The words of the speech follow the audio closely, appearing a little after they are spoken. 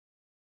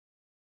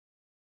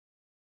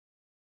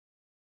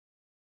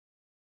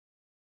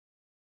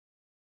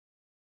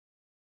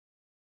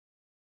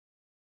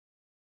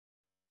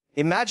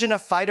Imagine a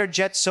fighter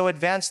jet so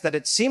advanced that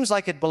it seems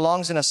like it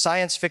belongs in a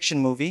science fiction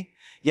movie,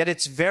 yet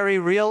it's very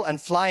real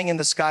and flying in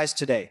the skies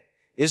today.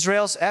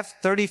 Israel's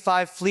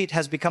F-35 fleet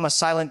has become a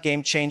silent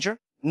game changer,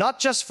 not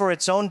just for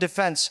its own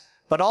defense,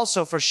 but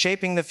also for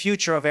shaping the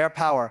future of air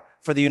power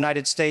for the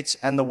United States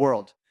and the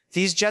world.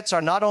 These jets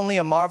are not only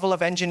a marvel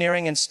of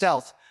engineering and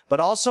stealth, but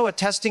also a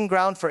testing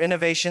ground for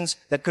innovations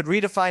that could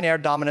redefine air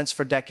dominance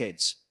for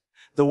decades.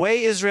 The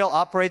way Israel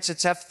operates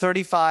its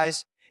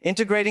F-35s,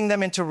 integrating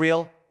them into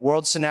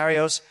real-world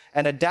scenarios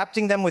and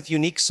adapting them with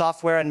unique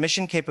software and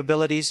mission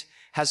capabilities,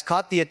 has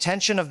caught the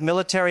attention of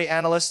military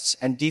analysts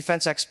and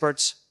defense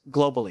experts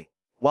globally.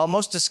 While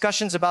most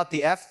discussions about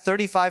the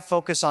F-35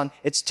 focus on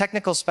its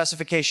technical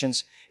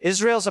specifications,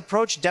 Israel's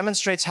approach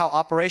demonstrates how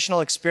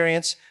operational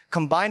experience,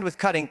 combined with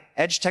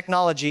cutting-edge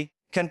technology,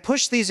 can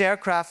push these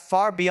aircraft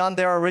far beyond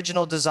their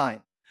original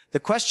design. The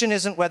question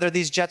isn't whether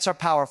these jets are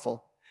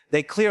powerful.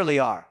 They clearly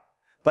are.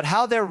 But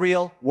how their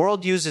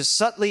real-world use is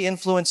subtly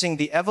influencing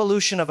the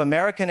evolution of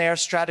American air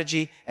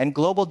strategy and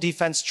global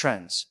defense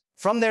trends.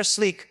 From their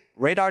sleek,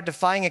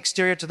 radar-defying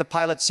exterior to the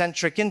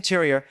pilot-centric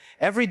interior,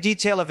 every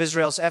detail of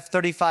Israel's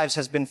F-35s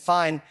has been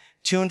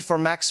fine-tuned for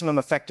maximum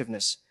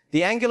effectiveness.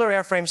 The angular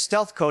airframe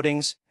stealth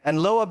coatings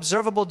and low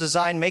observable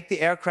design make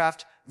the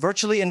aircraft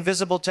virtually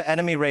invisible to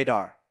enemy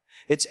radar.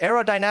 Its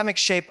aerodynamic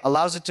shape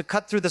allows it to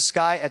cut through the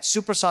sky at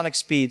supersonic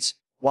speeds,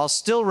 while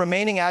still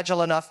remaining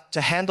agile enough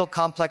to handle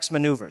complex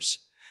maneuvers.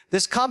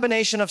 This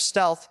combination of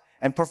stealth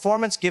and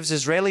performance gives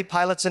Israeli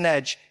pilots an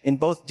edge in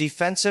both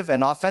defensive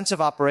and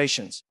offensive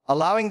operations,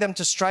 allowing them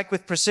to strike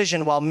with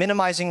precision while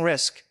minimizing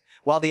risk.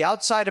 While the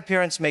outside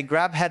appearance may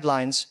grab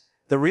headlines,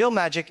 the real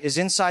magic is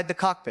inside the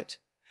cockpit.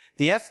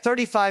 The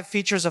F-35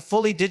 features a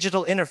fully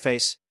digital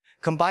interface,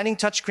 combining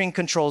touchscreen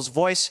controls,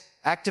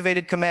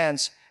 voice-activated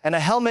commands, and a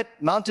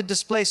helmet-mounted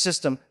display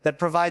system that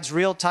provides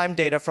real-time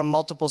data from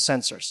multiple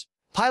sensors.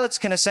 Pilots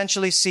can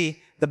essentially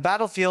see the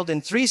battlefield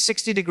in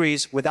 360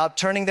 degrees without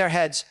turning their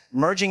heads,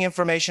 merging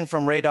information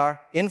from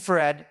radar,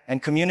 infrared,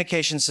 and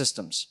communication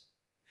systems.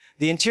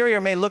 The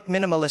interior may look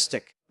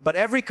minimalistic, but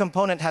every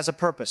component has a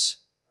purpose.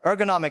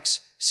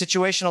 Ergonomics,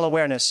 situational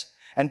awareness,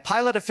 and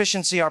pilot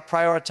efficiency are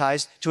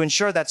prioritized to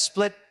ensure that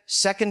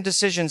split-second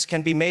decisions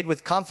can be made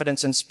with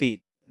confidence and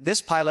speed.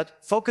 This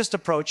pilot-focused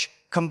approach,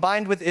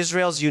 combined with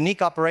Israel's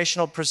unique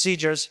operational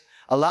procedures,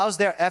 allows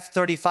their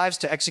F-35s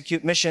to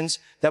execute missions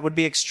that would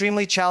be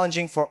extremely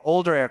challenging for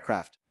older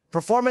aircraft.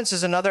 Performance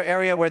is another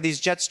area where these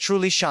jets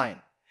truly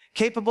shine.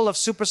 Capable of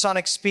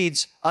supersonic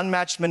speeds,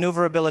 unmatched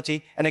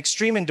maneuverability, and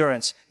extreme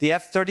endurance, the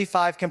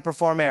F-35 can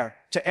perform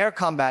air-to-air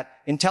combat,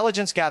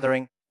 intelligence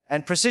gathering,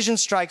 and precision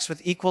strikes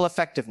with equal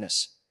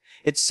effectiveness.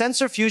 Its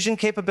sensor fusion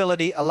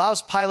capability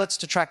allows pilots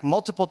to track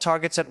multiple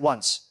targets at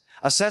once,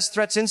 assess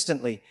threats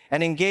instantly,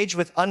 and engage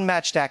with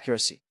unmatched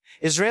accuracy.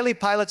 Israeli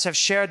pilots have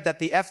shared that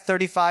the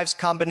F-35's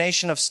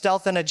combination of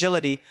stealth and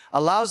agility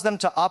allows them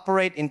to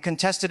operate in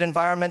contested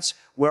environments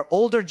where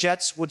older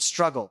jets would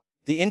struggle.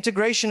 The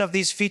integration of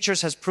these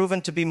features has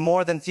proven to be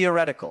more than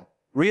theoretical.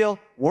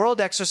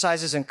 Real-world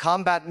exercises and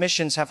combat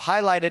missions have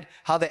highlighted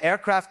how the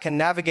aircraft can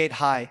navigate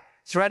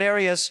high-threat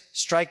areas,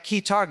 strike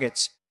key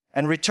targets,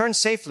 and return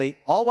safely,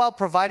 all while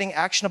providing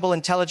actionable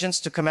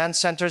intelligence to command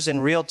centers in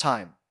real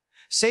time.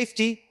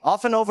 Safety,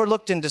 often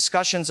overlooked in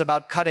discussions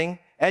about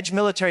cutting-edge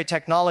military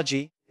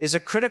technology, is a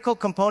critical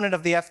component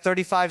of the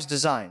F-35's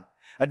design.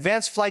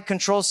 Advanced flight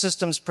control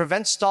systems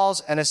prevent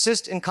stalls and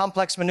assist in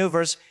complex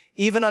maneuvers,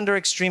 even under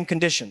extreme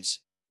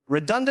conditions.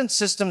 Redundant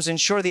systems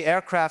ensure the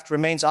aircraft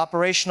remains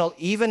operational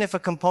even if a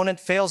component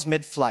fails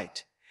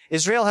mid-flight.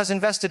 Israel has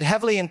invested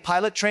heavily in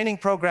pilot training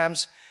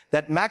programs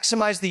that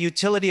maximize the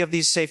utility of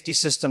these safety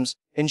systems,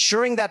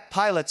 ensuring that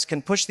pilots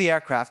can push the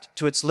aircraft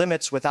to its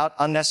limits without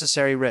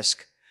unnecessary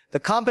risk. The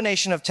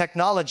combination of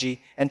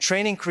technology and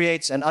training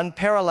creates an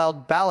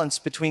unparalleled balance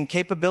between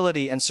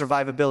capability and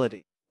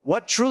survivability.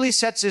 What truly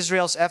sets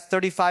Israel's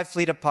F-35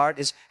 fleet apart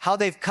is how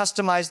they've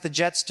customized the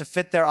jets to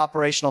fit their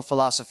operational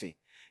philosophy.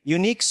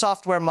 Unique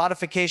software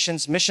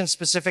modifications,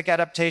 mission-specific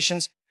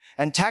adaptations,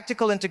 and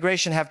tactical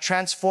integration have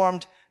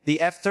transformed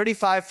the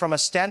F-35 from a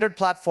standard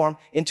platform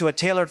into a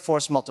tailored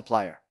force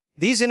multiplier.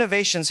 These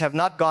innovations have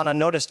not gone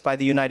unnoticed by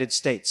the United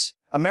States.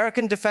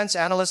 American defense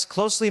analysts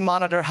closely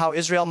monitor how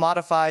Israel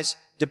modifies,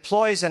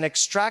 deploys, and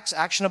extracts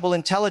actionable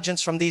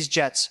intelligence from these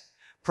jets,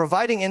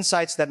 providing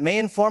insights that may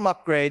inform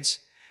upgrades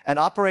and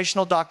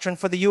operational doctrine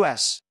for the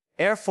U.S.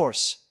 Air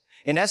Force.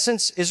 In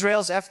essence,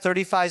 Israel's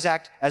F-35s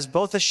act as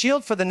both a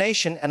shield for the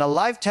nation and a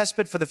live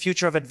testbed for the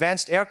future of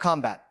advanced air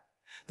combat.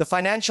 The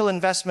financial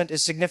investment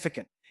is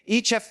significant.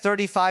 Each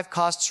F-35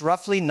 costs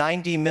roughly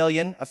 $90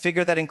 million, a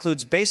figure that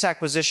includes base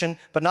acquisition,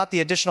 but not the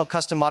additional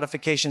custom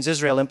modifications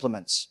Israel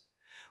implements.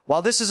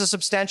 While this is a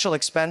substantial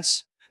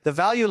expense, the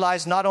value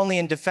lies not only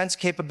in defense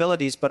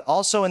capabilities, but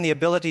also in the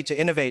ability to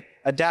innovate,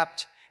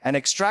 adapt, and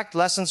extract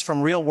lessons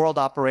from real-world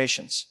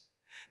operations.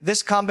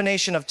 This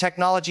combination of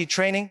technology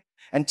training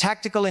and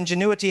tactical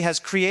ingenuity has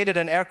created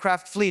an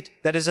aircraft fleet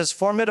that is as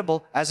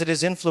formidable as it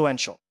is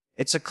influential.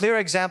 It's a clear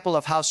example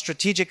of how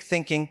strategic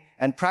thinking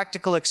and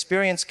practical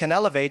experience can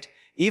elevate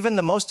even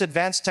the most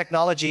advanced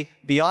technology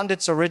beyond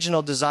its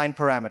original design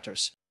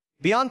parameters.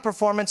 Beyond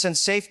performance and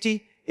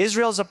safety,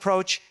 Israel's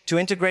approach to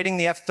integrating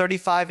the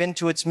F-35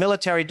 into its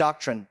military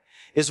doctrine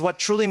is what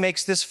truly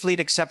makes this fleet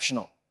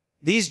exceptional.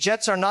 These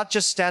jets are not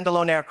just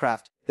standalone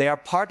aircraft. They are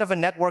part of a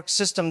network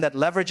system that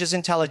leverages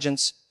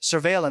intelligence,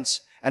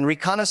 surveillance, and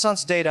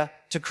reconnaissance data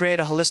to create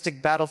a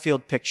holistic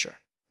battlefield picture.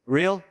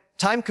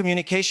 Real-time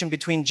communication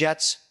between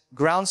jets,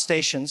 ground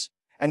stations,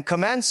 and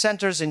command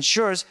centers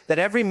ensures that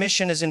every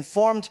mission is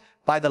informed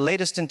by the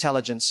latest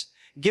intelligence,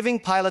 giving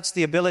pilots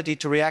the ability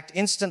to react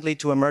instantly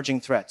to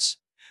emerging threats.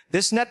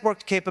 This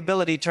networked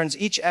capability turns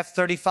each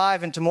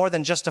F-35 into more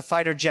than just a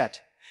fighter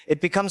jet. It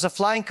becomes a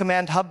flying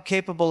command hub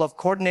capable of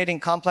coordinating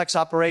complex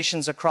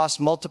operations across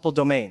multiple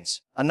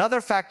domains. Another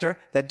factor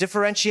that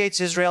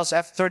differentiates Israel's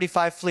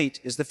F-35 fleet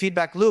is the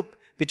feedback loop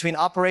between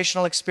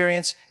operational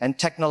experience and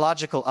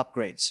technological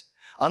upgrades.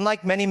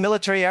 Unlike many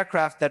military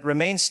aircraft that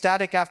remain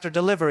static after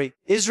delivery,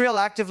 Israel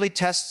actively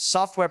tests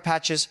software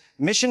patches,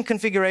 mission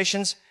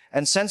configurations,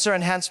 and sensor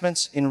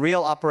enhancements in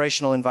real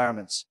operational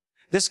environments.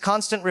 This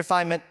constant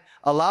refinement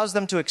allows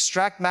them to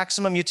extract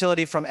maximum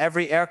utility from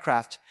every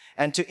aircraft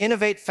and to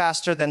innovate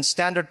faster than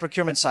standard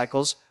procurement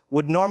cycles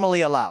would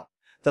normally allow.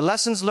 The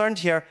lessons learned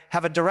here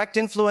have a direct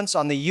influence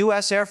on the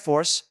U.S. Air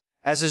Force,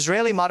 as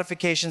Israeli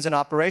modifications and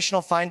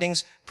operational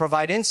findings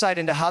provide insight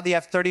into how the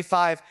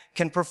F-35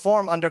 can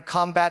perform under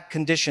combat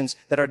conditions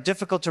that are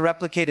difficult to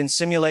replicate in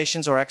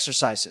simulations or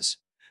exercises.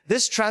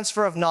 This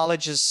transfer of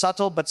knowledge is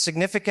subtle but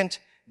significant,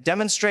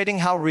 demonstrating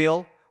how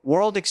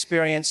real-world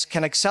experience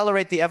can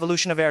accelerate the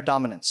evolution of air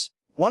dominance.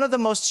 One of the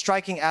most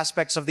striking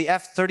aspects of the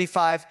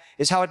F-35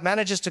 is how it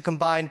manages to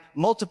combine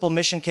multiple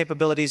mission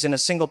capabilities in a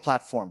single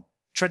platform.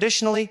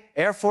 Traditionally,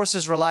 air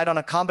forces relied on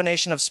a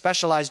combination of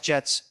specialized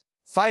jets,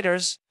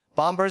 fighters,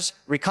 bombers,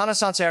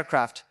 reconnaissance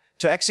aircraft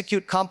to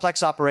execute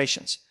complex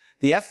operations.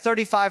 The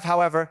F-35,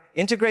 however,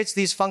 integrates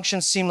these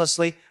functions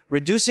seamlessly,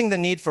 reducing the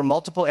need for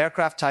multiple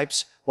aircraft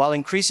types while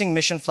increasing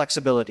mission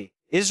flexibility.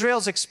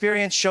 Israel's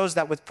experience shows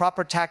that with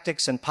proper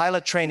tactics and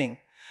pilot training,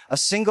 a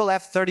single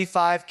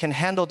F-35 can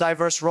handle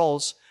diverse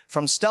roles,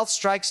 from stealth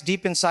strikes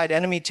deep inside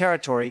enemy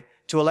territory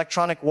to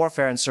electronic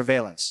warfare and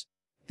surveillance.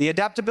 The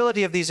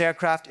adaptability of these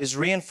aircraft is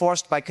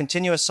reinforced by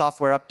continuous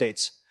software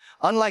updates.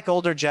 Unlike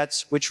older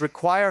jets, which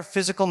require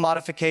physical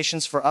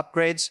modifications for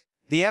upgrades,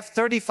 the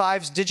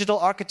F-35's digital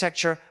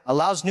architecture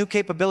allows new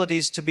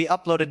capabilities to be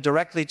uploaded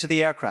directly to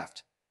the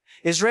aircraft.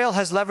 Israel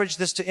has leveraged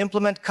this to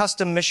implement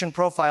custom mission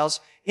profiles,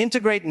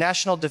 integrate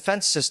national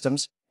defense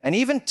systems, and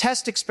even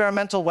test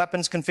experimental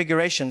weapons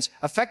configurations,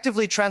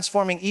 effectively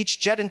transforming each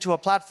jet into a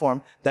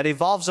platform that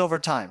evolves over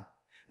time.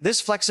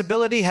 This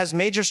flexibility has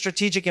major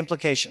strategic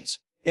implications.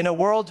 In a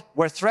world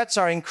where threats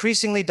are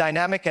increasingly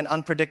dynamic and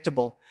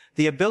unpredictable,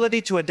 the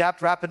ability to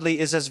adapt rapidly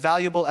is as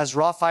valuable as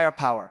raw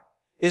firepower.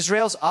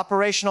 Israel's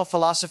operational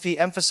philosophy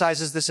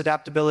emphasizes this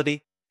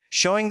adaptability,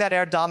 showing that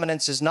air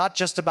dominance is not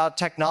just about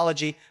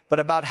technology, but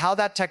about how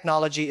that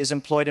technology is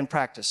employed in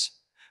practice.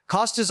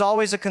 Cost is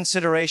always a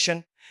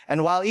consideration,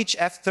 and while each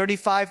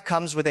F-35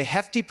 comes with a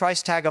hefty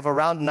price tag of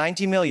around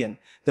 $90 million,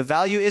 the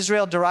value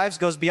Israel derives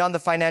goes beyond the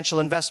financial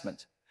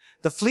investment.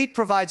 The fleet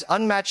provides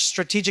unmatched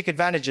strategic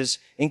advantages,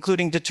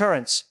 including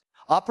deterrence,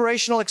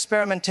 operational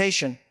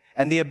experimentation,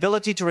 and the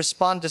ability to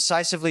respond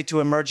decisively to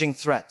emerging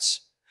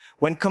threats.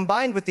 When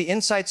combined with the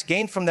insights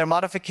gained from their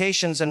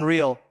modifications and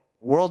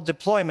real-world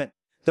deployment,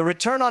 the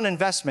return on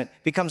investment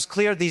becomes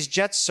clear. These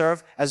jets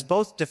serve as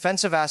both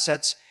defensive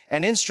assets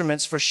and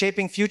instruments for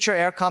shaping future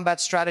air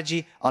combat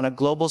strategy on a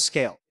global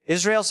scale.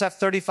 Israel's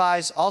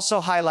F-35s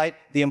also highlight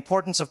the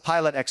importance of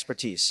pilot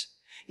expertise.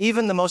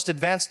 Even the most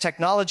advanced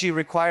technology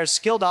requires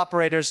skilled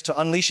operators to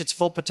unleash its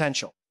full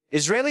potential.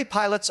 Israeli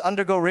pilots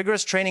undergo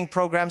rigorous training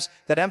programs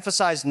that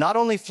emphasize not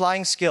only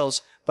flying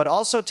skills, but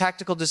also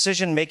tactical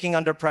decision-making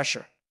under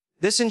pressure.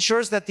 This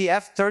ensures that the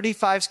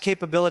F-35's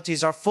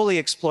capabilities are fully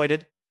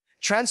exploited,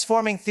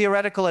 transforming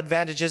theoretical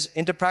advantages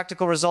into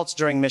practical results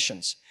during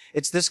missions.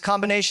 It's this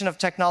combination of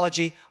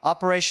technology,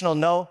 operational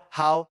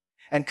know-how,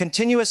 and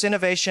continuous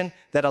innovation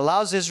that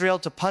allows Israel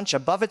to punch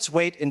above its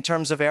weight in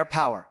terms of air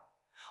power.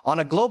 On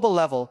a global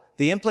level,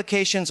 the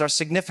implications are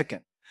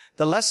significant.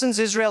 The lessons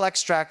Israel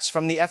extracts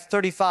from the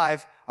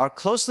F-35 are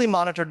closely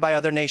monitored by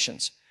other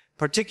nations,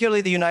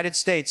 particularly the United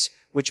States,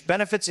 which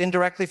benefits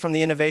indirectly from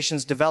the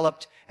innovations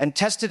developed and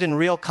tested in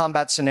real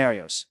combat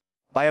scenarios.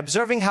 By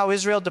observing how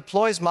Israel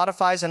deploys,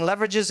 modifies, and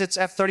leverages its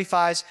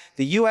F-35s,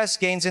 the U.S.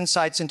 gains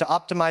insights into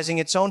optimizing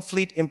its own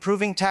fleet,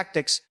 improving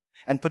tactics,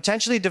 and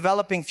potentially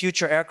developing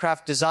future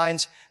aircraft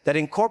designs that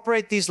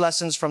incorporate these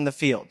lessons from the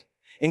field.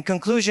 In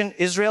conclusion,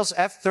 Israel's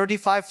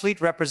F-35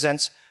 fleet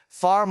represents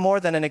far more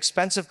than an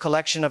expensive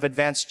collection of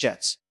advanced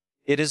jets.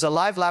 It is a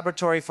live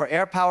laboratory for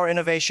air power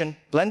innovation,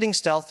 blending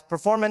stealth,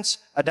 performance,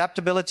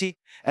 adaptability,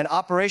 and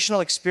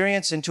operational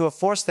experience into a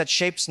force that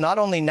shapes not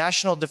only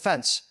national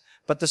defense,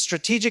 but the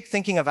strategic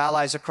thinking of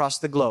allies across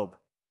the globe.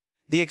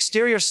 The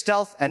exterior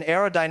stealth and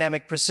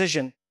aerodynamic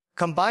precision,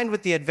 combined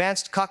with the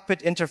advanced cockpit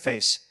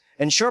interface,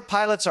 ensure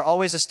pilots are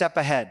always a step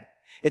ahead.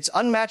 Its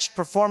unmatched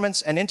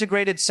performance and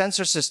integrated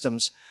sensor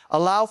systems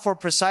allow for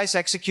precise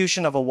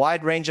execution of a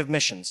wide range of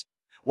missions,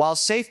 while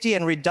safety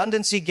and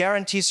redundancy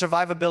guarantee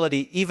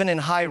survivability even in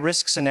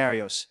high-risk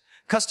scenarios.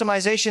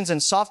 Customizations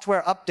and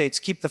software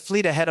updates keep the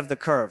fleet ahead of the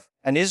curve,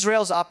 and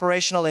Israel's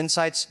operational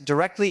insights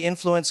directly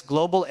influence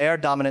global air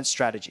dominance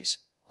strategies.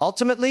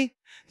 Ultimately,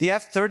 the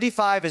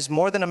F-35 is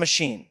more than a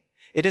machine.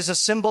 It is a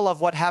symbol of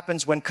what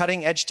happens when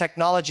cutting-edge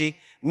technology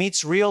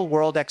meets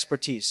real-world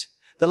expertise.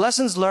 The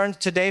lessons learned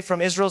today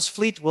from Israel's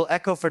fleet will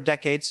echo for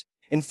decades,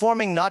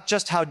 informing not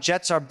just how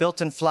jets are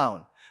built and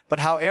flown, but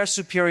how air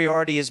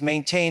superiority is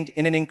maintained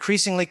in an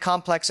increasingly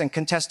complex and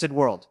contested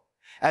world.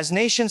 As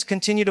nations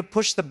continue to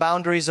push the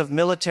boundaries of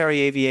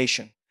military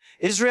aviation,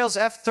 Israel's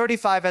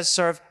F-35 has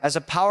served as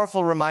a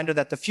powerful reminder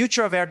that the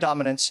future of air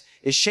dominance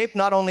is shaped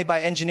not only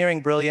by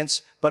engineering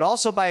brilliance, but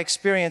also by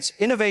experience,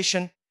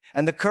 innovation,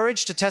 and the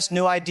courage to test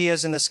new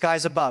ideas in the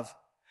skies above.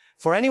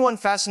 For anyone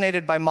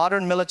fascinated by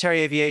modern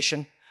military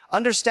aviation,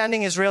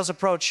 understanding Israel's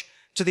approach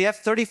to the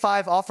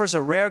F-35 offers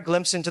a rare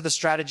glimpse into the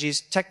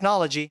strategies,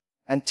 technology,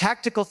 and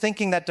tactical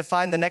thinking that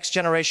define the next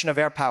generation of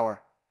air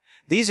power.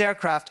 These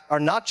aircraft are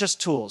not just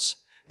tools.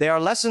 They are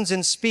lessons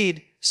in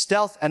speed,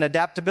 stealth, and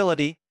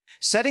adaptability,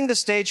 setting the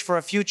stage for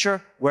a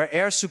future where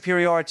air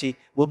superiority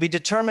will be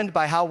determined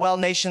by how well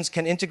nations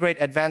can integrate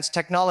advanced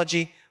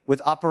technology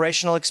with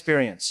operational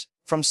experience.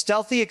 From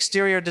stealthy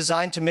exterior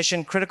design to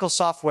mission-critical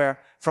software,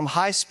 from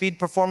high-speed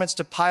performance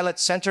to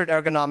pilot-centered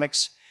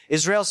ergonomics,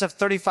 Israel's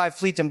F-35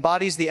 fleet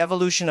embodies the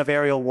evolution of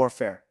aerial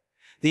warfare.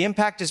 The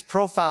impact is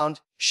profound,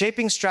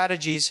 shaping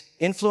strategies,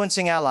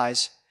 influencing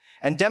allies,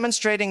 and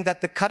demonstrating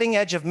that the cutting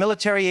edge of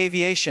military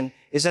aviation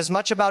is as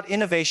much about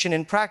innovation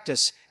in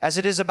practice as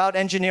it is about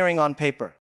engineering on paper.